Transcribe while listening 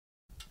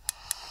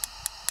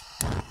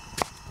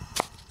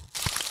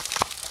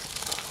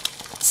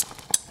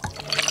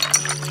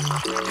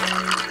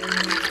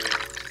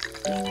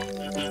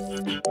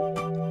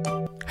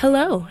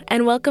Hello,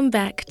 and welcome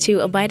back to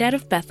A Bite Out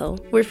of Bethel,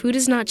 where food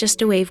is not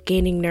just a way of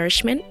gaining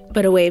nourishment,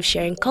 but a way of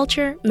sharing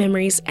culture,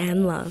 memories,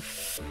 and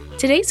love.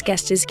 Today's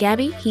guest is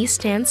Gabby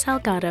Hiestand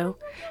Salgado,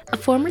 a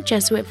former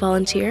Jesuit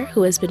volunteer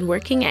who has been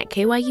working at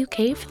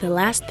KYUK for the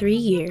last 3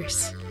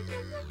 years.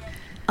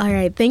 All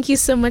right, thank you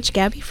so much,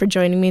 Gabby, for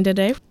joining me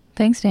today.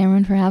 Thanks,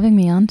 Dameron, for having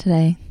me on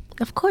today.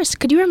 Of course.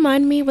 Could you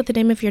remind me what the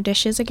name of your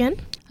dish is again?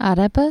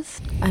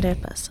 Arepas.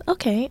 Arepas.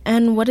 Okay,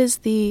 and what is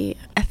the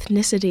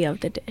ethnicity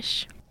of the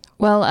dish?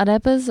 Well,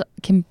 arepas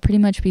can pretty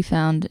much be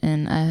found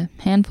in a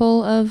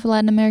handful of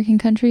Latin American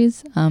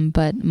countries,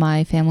 but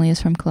my family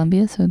is from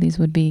Colombia, so these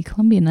would be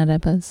Colombian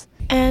arepas.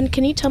 And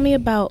can you tell me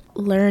about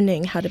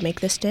learning how to make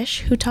this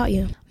dish? Who taught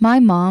you? My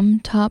mom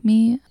taught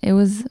me. It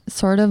was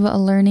sort of a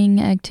learning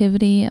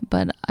activity,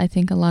 but I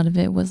think a lot of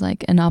it was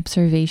like an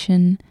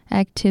observation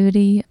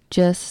activity,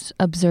 just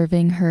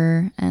observing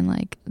her and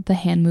like the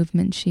hand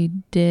movement she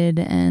did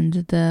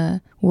and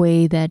the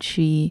way that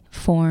she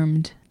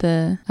formed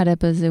the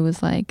arepas. It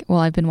was like, well,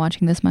 I've been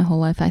watching this my whole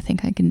life. I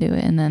think I can do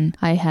it. And then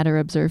I had her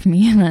observe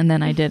me and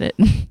then I did it.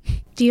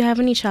 Do you have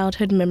any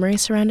childhood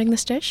memories surrounding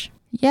this dish?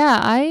 Yeah,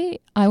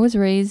 I was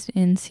raised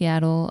in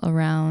Seattle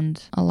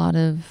around a lot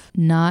of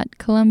not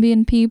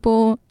Colombian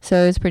people. So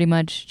it was pretty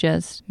much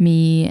just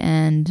me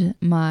and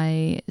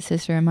my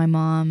sister and my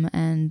mom,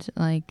 and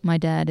like my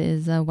dad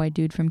is a white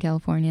dude from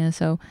California.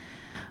 So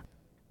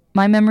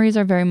my memories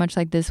are very much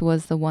like this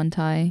was the one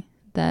tie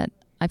that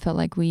I felt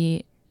like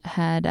we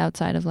had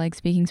outside of like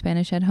speaking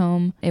Spanish at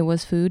home. It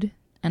was food,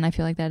 and I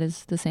feel like that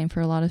is the same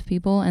for a lot of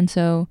people. And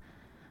so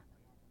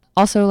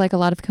also, like, a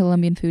lot of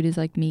Colombian food is,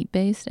 like,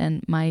 meat-based,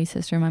 and my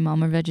sister and my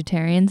mom are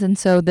vegetarians, and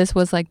so this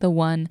was, like, the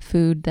one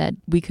food that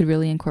we could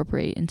really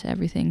incorporate into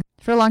everything.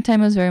 For a long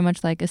time, it was very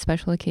much, like, a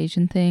special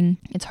occasion thing.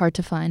 It's hard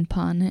to find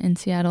pan in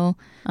Seattle,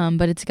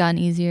 but it's gotten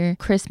easier.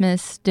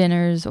 Christmas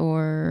dinners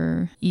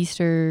or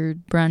Easter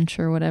brunch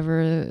or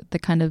whatever, the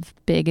kind of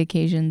big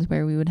occasions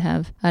where we would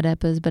have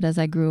arepas, but as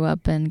I grew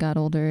up and got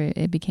older,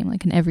 it became,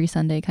 like, an every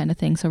Sunday kind of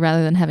thing. So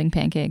rather than having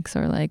pancakes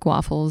or, like,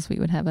 waffles, we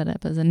would have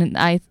arepas, and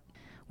I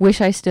wish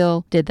I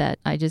still did that.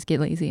 I just get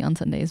lazy on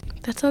Sundays.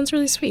 That sounds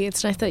really sweet.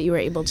 It's nice that you were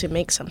able to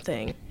make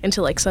something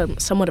into like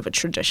somewhat of a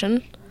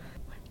tradition.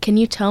 Can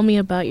you tell me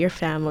about your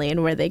family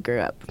and where they grew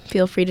up?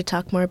 Feel free to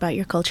talk more about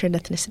your culture and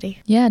ethnicity.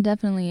 Yeah,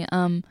 definitely.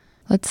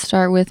 Let's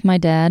start with my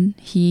dad.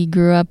 He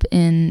grew up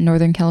in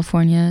Northern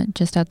California,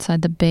 just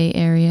outside the Bay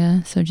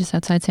Area, so just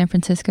outside San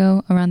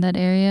Francisco, around that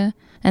area.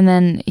 And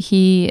then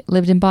he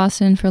lived in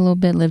Boston for a little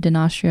bit, lived in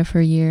Austria for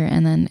a year,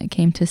 and then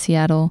came to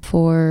Seattle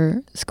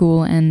for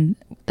school, and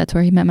that's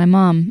where he met my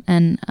mom.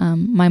 And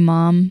my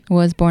mom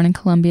was born in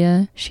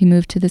Colombia. She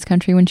moved to this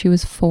country when she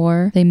was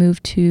 4. They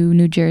moved to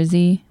New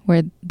Jersey,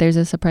 where there's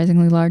a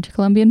surprisingly large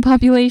Colombian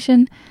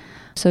population.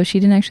 So she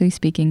didn't actually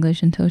speak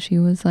English until she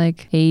was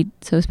like 8,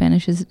 so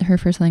Spanish is her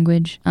first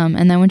language.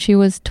 And then when she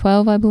was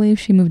 12, I believe,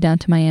 she moved down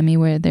to Miami,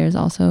 where there's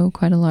also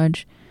quite a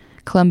large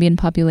Colombian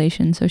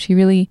population. So she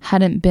really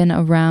hadn't been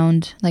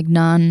around like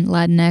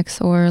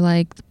non-Latinx or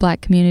like Black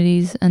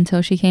communities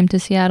until she came to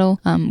Seattle,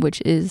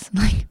 which is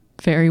like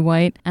very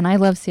white. And I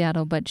love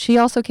Seattle, but she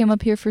also came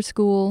up here for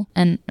school,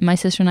 and my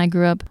sister and I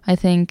grew up, I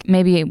think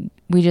maybe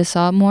we just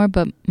saw it more,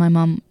 but my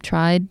mom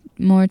tried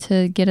more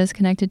to get us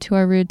connected to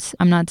our roots.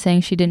 I'm not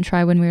saying she didn't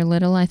try when we were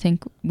little. I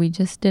think we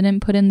just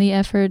didn't put in the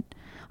effort.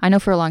 I know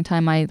for a long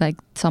time I like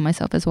saw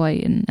myself as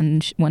white,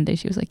 and one day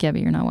she was like, Gabby,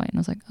 you're not white. And I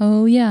was like,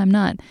 oh yeah, I'm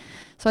not.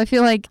 So I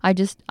feel like I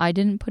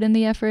didn't put in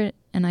the effort,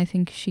 and I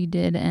think she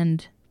did.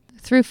 And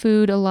through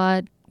food a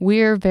lot,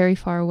 we're very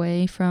far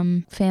away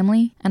from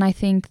family, and I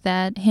think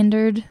that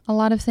hindered a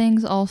lot of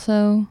things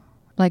also.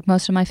 Like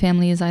most of my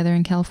family is either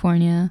in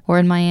California or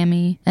in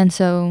Miami, and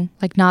so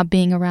like not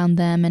being around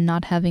them and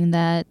not having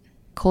that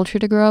culture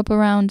to grow up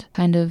around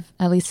kind of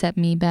at least set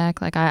me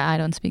back. Like I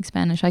don't speak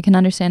Spanish. I can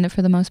understand it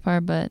for the most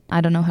part, but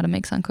I don't know how to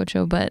make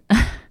sancocho, but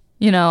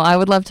you know, I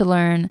would love to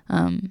learn.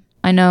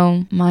 I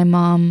know my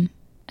mom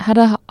had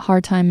a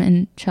hard time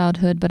in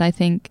childhood, but I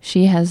think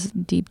she has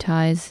deep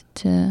ties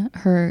to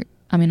her,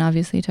 I mean,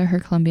 obviously to her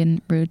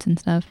Colombian roots and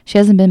stuff. She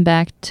hasn't been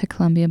back to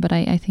Colombia, but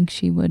I think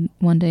she would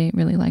one day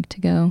really like to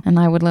go. And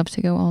I would love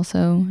to go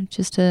also,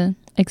 just to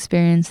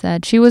experience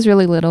that. She was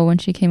really little when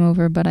she came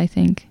over, but I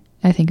think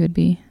it would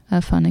be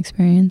a fun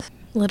experience.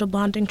 Little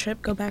bonding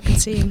trip, go back and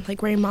see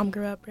like where your mom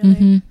grew up,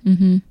 really.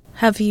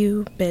 Have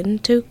you been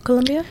to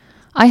Colombia?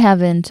 I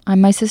haven't.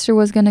 My sister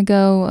was going to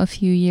go a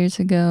few years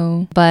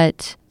ago,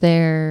 but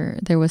there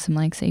was some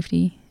like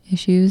safety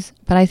issues.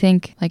 But I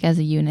think like as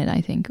a unit,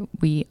 I think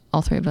we,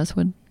 all three of us,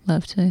 would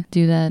love to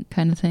do that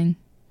kind of thing.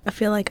 I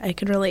feel like I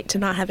can relate to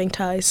not having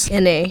ties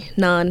in a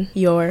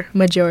your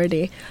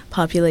majority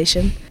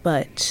population,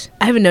 but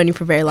I haven't known you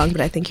for very long,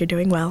 but I think you're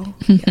doing well.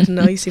 I don't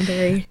know, you seem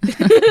very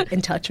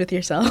in touch with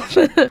yourself.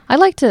 I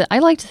like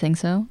to think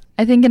so.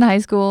 I think in high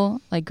school,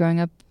 like growing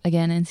up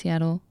again in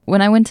Seattle,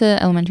 when I went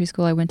to elementary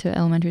school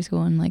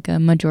in like a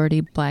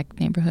majority black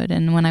neighborhood.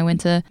 And when I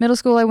went to middle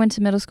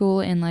school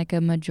in like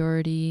a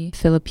majority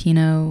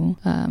Filipino,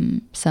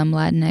 some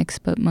Latinx,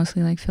 but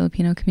mostly like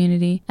Filipino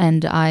community.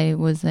 And I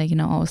was like,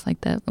 always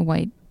like the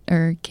white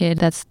kid.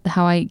 That's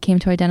how I came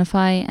to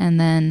identify. And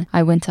then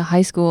I went to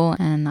high school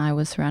and I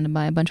was surrounded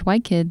by a bunch of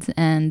white kids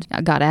and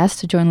I got asked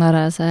to join La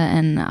Raza,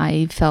 and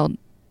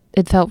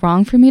it felt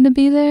wrong for me to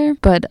be there,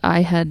 but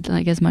I had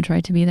like as much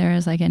right to be there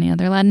as like any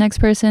other Latinx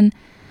person.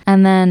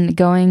 And then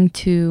going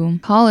to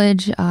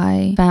college,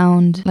 I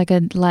found like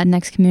a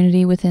Latinx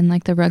community within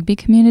like the rugby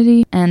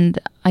community, and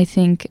I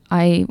think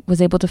I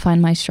was able to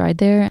find my stride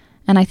there.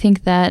 And I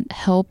think that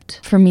helped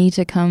for me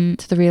to come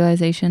to the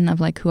realization of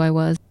like who I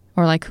was,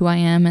 or like who I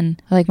am, and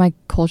like my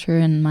culture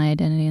and my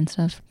identity and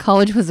stuff.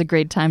 College was a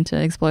great time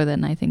to explore that,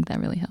 and I think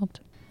that really helped.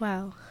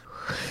 Wow.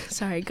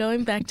 Sorry,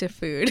 going back to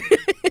food.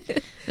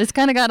 This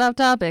kind of got off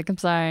topic. I'm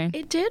sorry.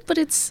 It did, but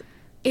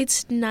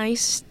it's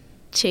nice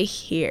to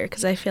hear,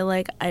 because I feel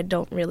like I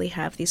don't really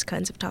have these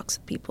kinds of talks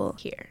with people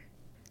here.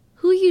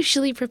 Who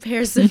usually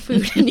prepares the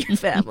food in your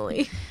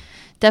family?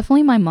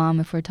 Definitely my mom,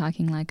 if we're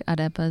talking like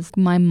arepas.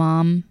 My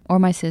mom or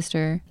my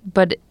sister.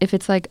 But if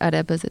it's like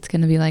arepas, it's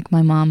going to be like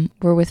my mom.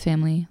 We're with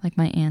family, like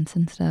my aunts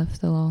and stuff.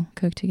 They'll all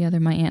cook together.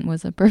 My aunt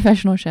was a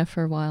professional chef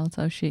for a while,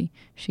 so she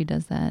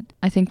does that.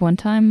 I think one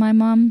time my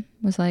mom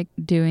was like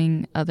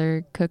doing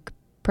other cook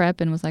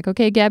prep and was like,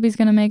 okay, Gabby's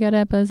gonna make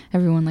arepas.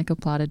 Everyone like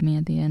applauded me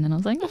at the end, and I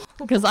was like,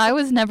 because I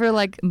was never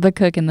like the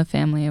cook in the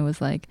family. It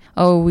was like,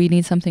 oh, we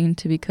need something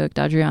to be cooked,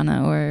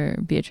 Adriana or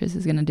Beatrice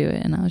is gonna do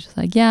it. And I was just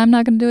like, yeah, I'm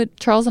not gonna do it.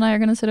 Charles and I are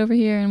gonna sit over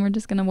here and we're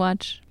just gonna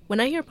watch. When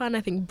I hear pan, I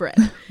think bread.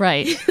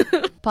 Right.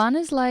 Pan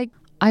is like,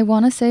 I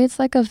want to say it's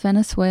like a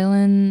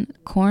Venezuelan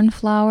corn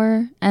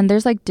flour, and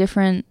there's like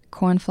different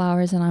corn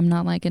flours, and I'm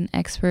not like an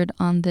expert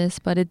on this,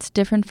 but it's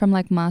different from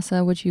like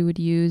masa, which you would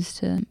use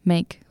to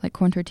make like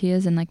corn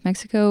tortillas in like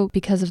Mexico,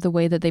 because of the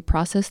way that they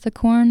process the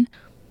corn.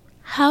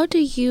 How do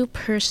you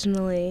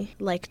personally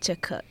like to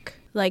cook?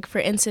 Like, for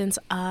instance,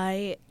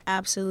 I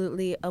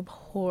absolutely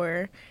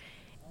abhor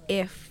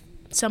if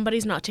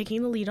somebody's not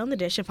taking the lead on the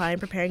dish, if I am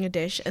preparing a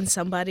dish and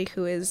somebody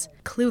who is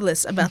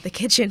clueless about the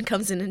kitchen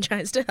comes in and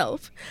tries to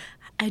help.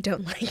 I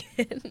don't like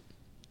it.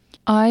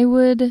 I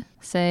would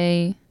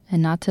say,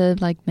 and not to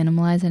like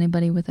minimalize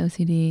anybody with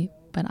OCD,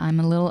 but I'm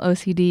a little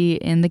OCD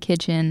in the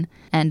kitchen,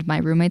 and my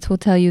roommates will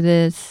tell you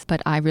this,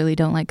 but I really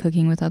don't like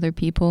cooking with other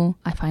people.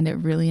 I find it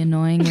really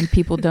annoying when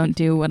people don't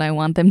do what I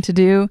want them to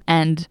do,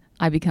 and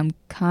I become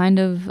kind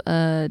of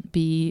a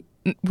B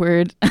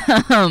word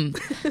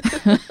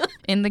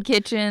in the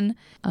kitchen.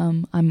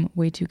 I'm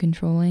way too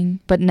controlling,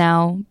 but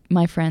now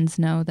my friends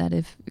know that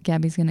if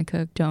Gabby's gonna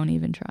cook, don't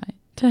even try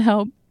to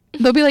help.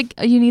 They'll be like,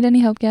 you need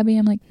any help, Gabby?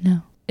 I'm like,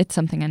 no, it's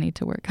something I need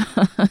to work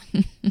on.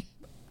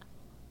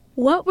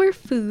 What were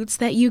foods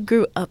that you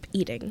grew up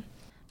eating?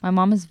 My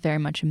mom is very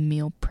much a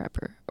meal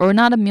prepper. Or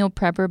not a meal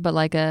prepper, but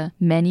like a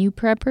menu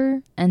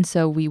prepper. And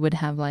so we would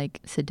have like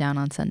sit down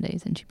on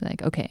Sundays and she'd be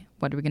like, okay,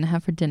 what are we going to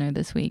have for dinner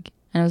this week?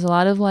 And it was a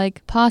lot of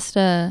like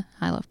pasta.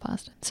 I love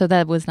pasta. So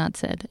that was not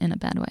said in a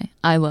bad way.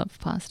 I love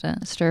pasta.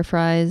 Stir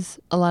fries,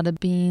 a lot of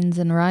beans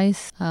and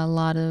rice, a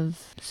lot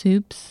of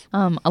soups,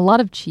 a lot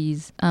of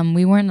cheese.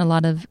 We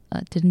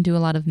didn't do a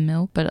lot of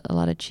milk, but a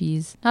lot of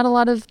cheese. Not a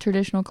lot of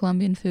traditional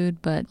Colombian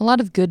food, but a lot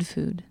of good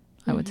food,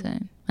 I would say.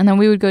 And then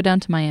we would go down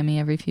to Miami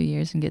every few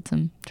years and get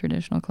some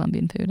traditional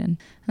Colombian food. And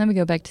then we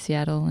go back to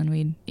Seattle and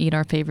we'd eat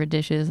our favorite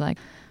dishes. Like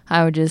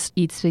I would just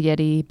eat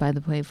spaghetti by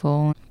the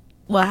plateful.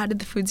 Well, how did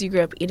the foods you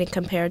grew up eating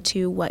compare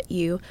to what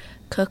you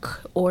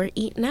cook or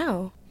eat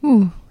now?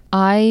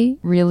 I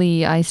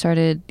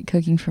started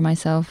cooking for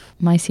myself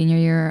my senior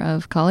year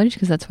of college,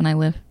 because that's when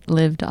I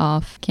lived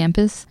off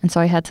campus. And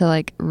so I had to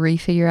like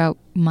refigure out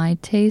my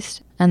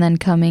taste. And then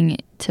coming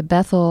to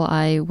Bethel,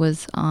 I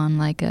was on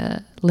like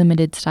a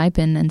limited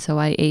stipend, and so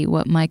I ate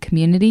what my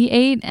community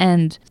ate,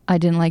 and I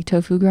didn't like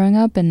tofu growing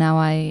up, and now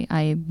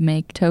I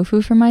make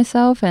tofu for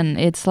myself, and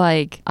it's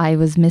like I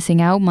was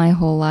missing out my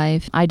whole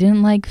life. I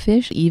didn't like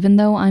fish, even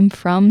though I'm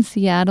from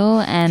Seattle,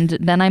 and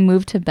then I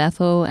moved to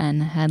Bethel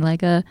and had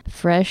like a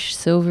fresh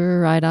silver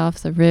right off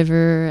the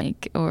river,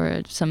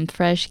 or some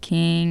fresh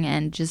king,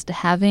 and just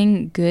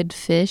having good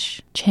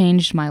fish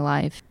changed my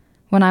life.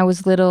 When I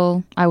was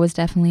little, I was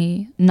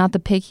definitely not the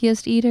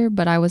pickiest eater,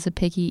 but I was a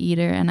picky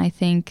eater. And I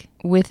think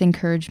with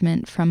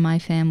encouragement from my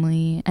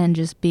family and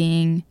just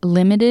being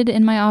limited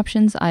in my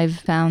options, I've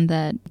found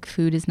that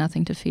food is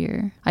nothing to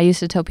fear. I used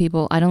to tell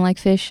people, I don't like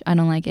fish, I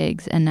don't like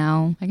eggs. And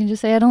now I can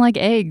just say I don't like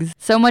eggs.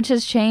 So much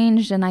has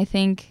changed, and I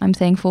think I'm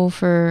thankful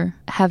for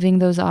having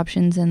those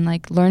options and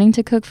like learning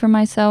to cook for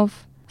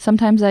myself.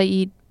 Sometimes I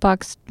eat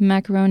boxed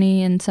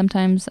macaroni, and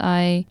sometimes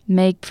I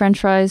make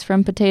french fries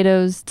from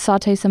potatoes,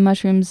 saute some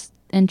mushrooms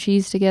and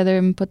cheese together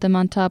and put them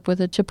on top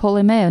with a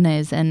chipotle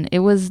mayonnaise, and it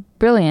was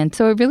brilliant.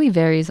 So it really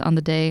varies on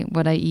the day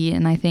what I eat,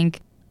 and I think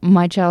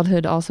my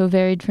childhood also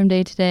varied from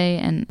day to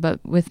day,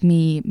 but with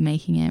me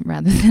making it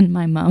rather than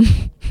my mom.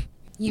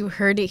 You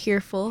heard it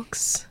here,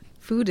 folks.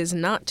 Food is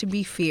not to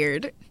be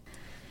feared.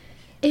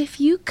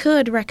 If you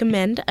could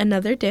recommend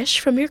another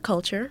dish from your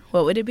culture,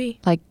 what would it be?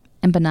 Like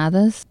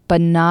empanadas, but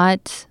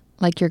not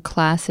like your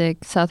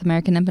classic South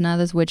American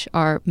empanadas, which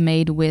are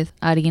made with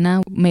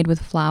harina, made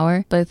with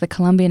flour. But the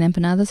Colombian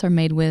empanadas are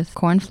made with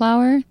corn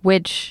flour,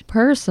 which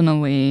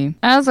personally,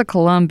 as a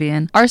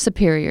Colombian, are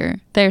superior.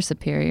 They're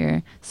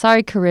superior.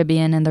 Sorry,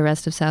 Caribbean and the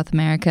rest of South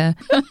America.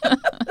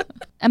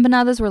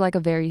 Empanadas were like a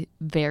very,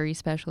 very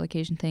special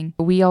occasion thing.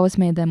 We always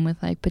made them with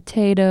like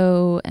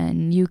potato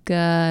and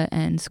yuca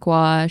and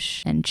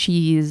squash and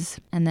cheese.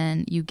 And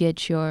then you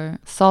get your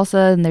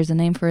salsa, and there's a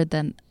name for it,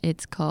 then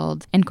it's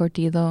called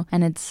encurtido.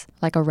 And it's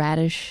like a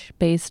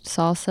radish-based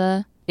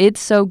salsa.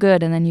 It's so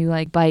good. And then you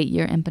like bite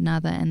your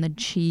empanada and the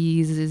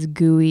cheese is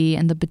gooey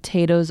and the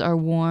potatoes are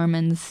warm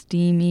and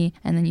steamy.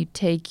 And then you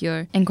take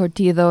your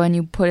encurtido and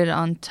you put it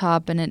on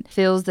top and it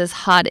fills this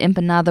hot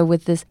empanada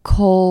with this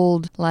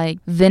cold, like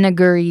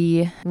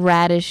vinegary,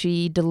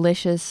 radishy,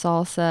 delicious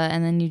salsa.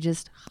 And then you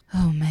just,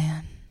 oh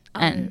man.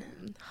 I'm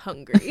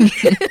hungry.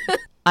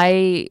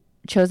 I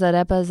chose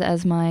arepas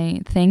as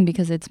my thing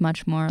because it's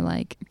much more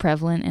like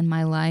prevalent in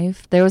my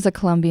life. There was a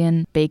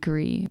Colombian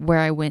bakery where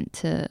I went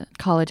to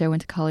college. I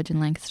went to college in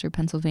Lancaster,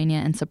 Pennsylvania,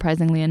 and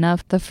surprisingly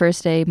enough, the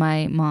first day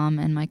my mom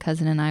and my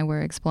cousin and I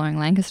were exploring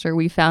Lancaster,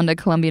 we found a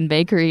Colombian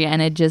bakery,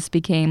 and it just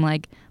became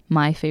like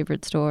my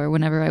favorite store.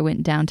 Whenever I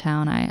went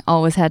downtown, I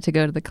always had to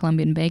go to the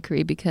Colombian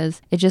bakery because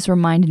it just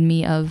reminded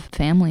me of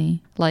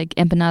family. Like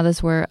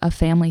empanadas were a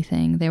family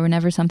thing. They were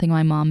never something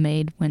my mom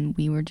made when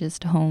we were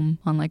just home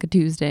on like a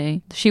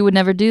Tuesday. She would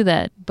never do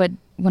that. But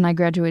when I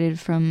graduated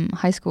from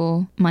high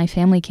school, my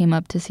family came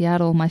up to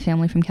Seattle, my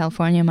family from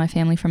California, my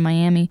family from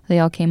Miami. They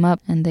all came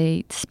up and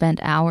they spent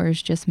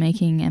hours just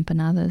making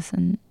empanadas,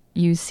 and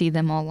you see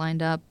them all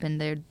lined up,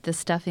 and they're the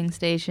stuffing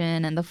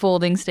station and the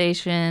folding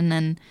station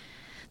and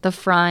the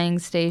frying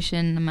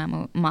station.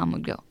 Mom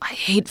would go, I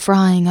hate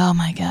frying. Oh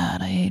my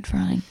God, I hate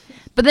frying.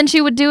 But then she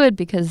would do it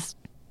because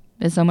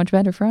it's so much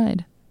better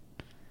fried.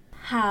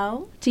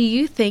 How do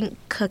you think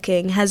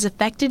cooking has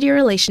affected your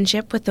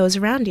relationship with those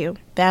around you?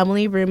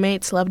 Family,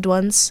 roommates, loved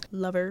ones,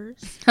 lovers?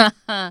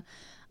 So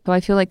I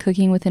feel like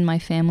cooking within my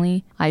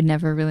family,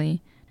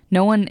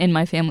 no one in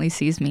my family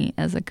sees me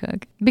as a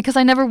cook. Because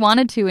I never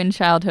wanted to in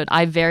childhood.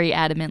 I very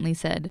adamantly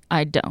said,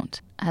 I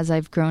don't. As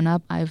I've grown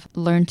up, I've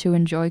learned to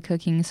enjoy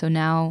cooking. So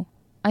now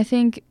I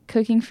think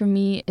cooking for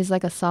me is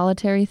like a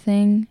solitary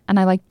thing. And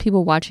I like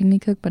people watching me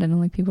cook, but I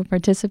don't like people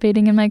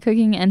participating in my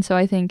cooking. And so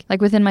I think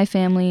like within my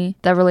family,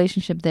 that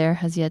relationship there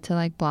has yet to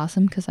like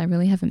blossom because I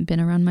really haven't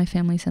been around my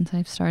family since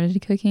I've started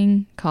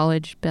cooking,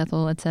 college,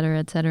 Bethel, etc.,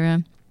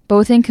 etc. But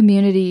within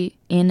community,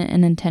 in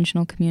an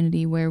intentional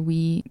community where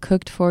we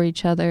cooked for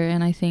each other,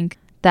 and I think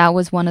that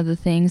was one of the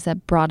things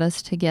that brought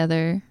us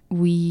together.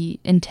 We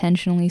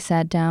intentionally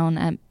sat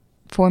down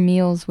for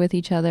meals with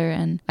each other,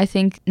 and I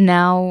think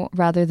now,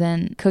 rather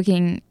than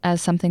cooking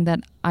as something that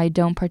I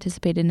don't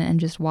participate in and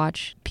just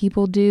watch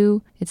people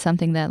do, it's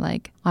something that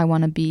like I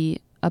want to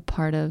be a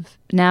part of.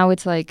 Now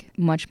it's like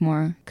much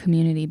more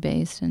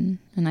community-based, and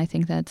I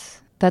think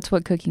that's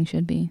what cooking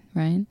should be,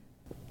 right?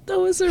 That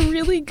was a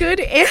really good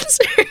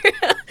answer,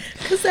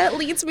 because that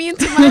leads me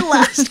into my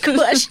last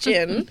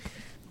question.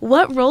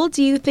 What role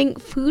do you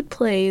think food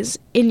plays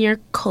in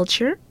your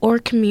culture or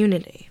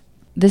community?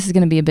 This is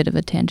going to be a bit of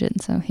a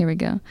tangent, so here we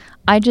go.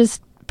 I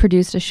just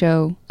produced a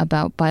show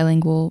about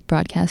bilingual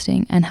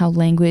broadcasting and how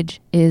language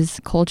is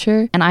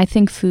culture, and I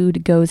think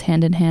food goes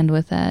hand in hand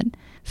with that.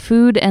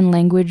 Food and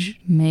language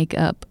make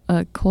up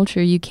a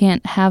culture. You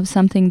can't have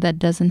something that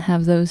doesn't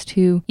have those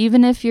two.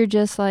 Even if you're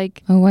just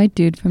like a white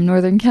dude from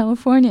Northern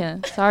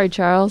California. Sorry,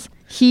 Charles.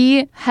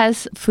 He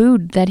has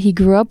food that he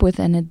grew up with,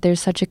 and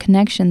there's such a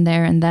connection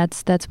there, and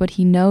that's what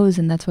he knows,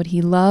 and that's what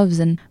he loves.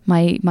 And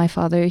my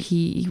father,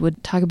 he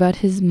would talk about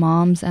his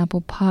mom's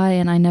apple pie,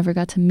 and I never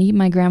got to meet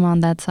my grandma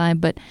on that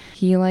side, but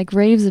he like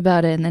raves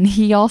about it. And then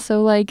he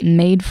also like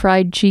made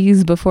fried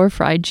cheese before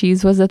fried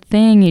cheese was a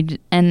thing,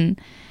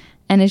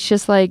 and it's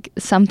just like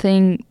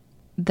something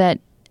that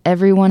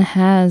everyone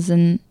has,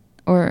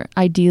 or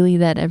ideally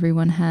that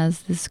everyone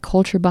has, this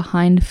culture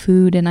behind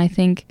food. And I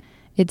think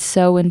it's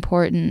so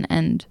important.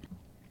 And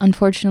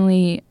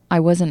unfortunately, I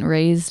wasn't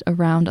raised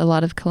around a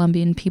lot of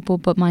Colombian people,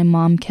 but my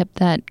mom kept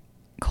that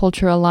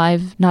culture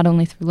alive, not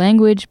only through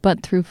language,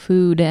 but through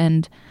food.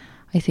 And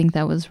I think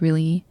that was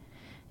really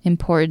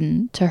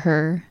important to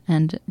her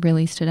and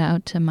really stood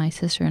out to my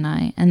sister and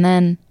I. And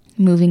then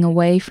moving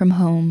away from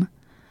home,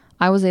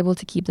 I was able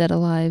to keep that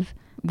alive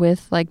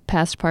with like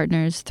past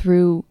partners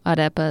through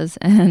arepas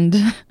and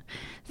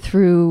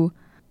through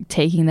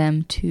taking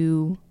them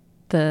to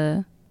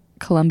the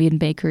Colombian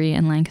bakery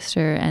in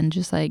Lancaster and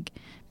just like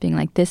being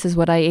like, this is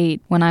what I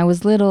ate when I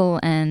was little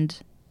and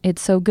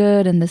it's so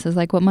good, and this is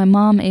like what my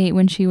mom ate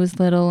when she was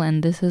little,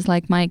 and this is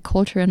like my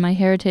culture and my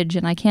heritage,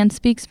 and I can't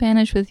speak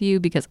Spanish with you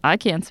because I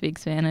can't speak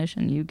Spanish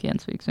and you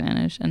can't speak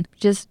Spanish. And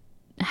just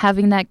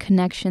having that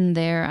connection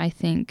there, I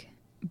think,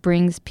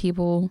 brings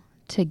people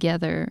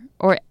together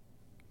or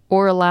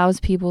allows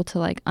people to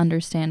like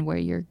understand where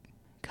you're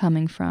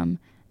coming from.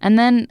 And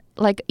then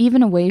like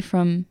even away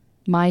from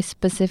my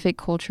specific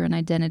culture and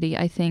identity.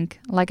 I think,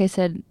 like I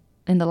said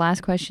in the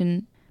last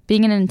question,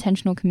 being in an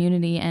intentional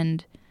community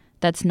and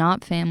that's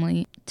not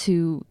family,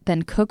 to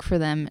then cook for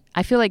them.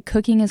 I feel like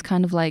cooking is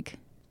kind of like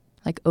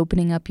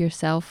opening up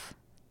yourself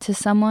to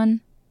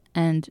someone.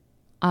 And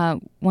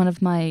one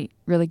of my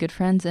really good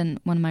friends and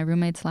one of my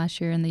roommates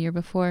last year and the year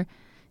before,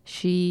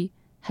 she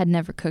had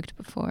never cooked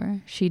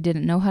before. She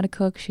didn't know how to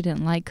cook. She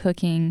didn't like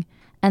cooking.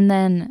 And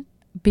then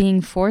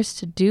being forced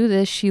to do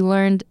this, she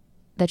learned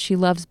that she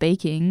loves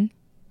baking.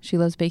 She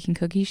loves baking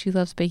cookies. She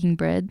loves baking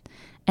bread.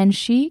 And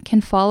she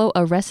can follow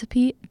a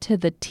recipe to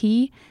the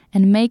T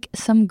and make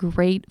some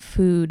great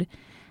food.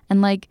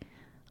 And like,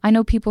 I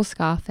know people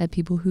scoff at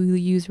people who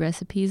use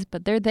recipes,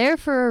 but they're there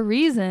for a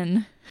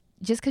reason.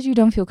 Just because you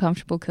don't feel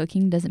comfortable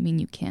cooking doesn't mean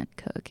you can't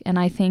cook. And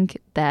I think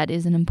that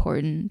is an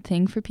important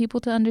thing for people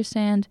to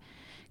understand,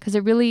 because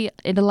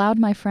it allowed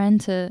my friend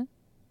to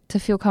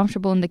feel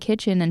comfortable in the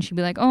kitchen, and she'd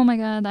be like, oh my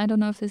God, I don't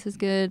know if this is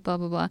good, blah,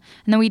 blah, blah.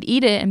 And then we'd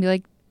eat it and be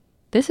like,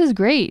 this is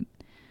great.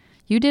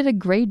 You did a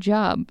great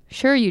job.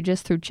 Sure, you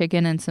just threw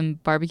chicken and some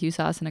barbecue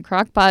sauce in a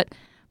crock pot,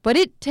 but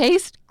it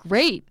tastes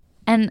great.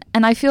 And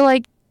I feel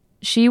like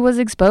she was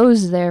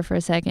exposed there for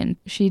a second.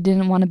 She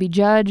didn't want to be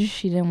judged.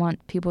 She didn't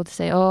want people to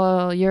say,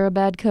 oh, you're a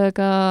bad cook,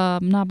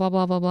 not blah,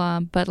 blah, blah,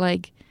 blah. But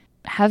like,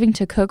 having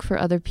to cook for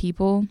other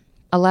people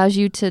allows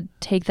you to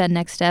take that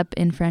next step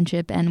in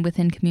friendship and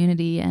within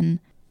community and,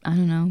 I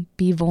don't know,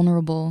 be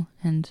vulnerable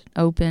and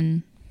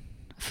open.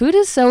 Food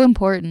is so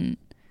important.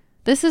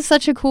 This is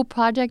such a cool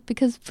project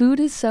because food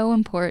is so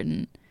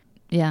important.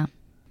 Yeah,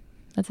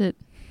 that's it.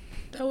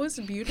 That was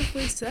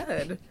beautifully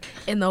said.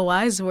 In the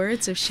wise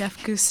words of Chef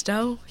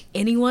Cousteau,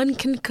 anyone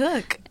can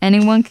cook.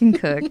 Anyone can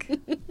cook.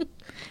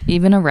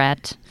 Even a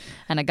rat.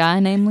 And a guy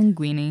named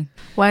Linguini.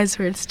 Wise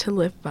words to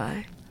live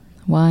by.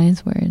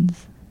 Wise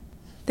words.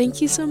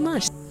 Thank you so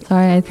much.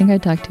 Sorry, I think I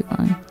talked too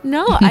long.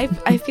 No,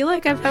 I feel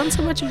like I found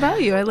so much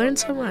about you. I learned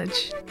so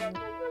much.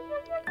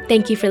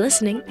 Thank you for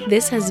listening.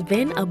 This has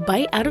been A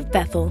Bite Out of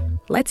Bethel.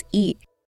 Let's eat.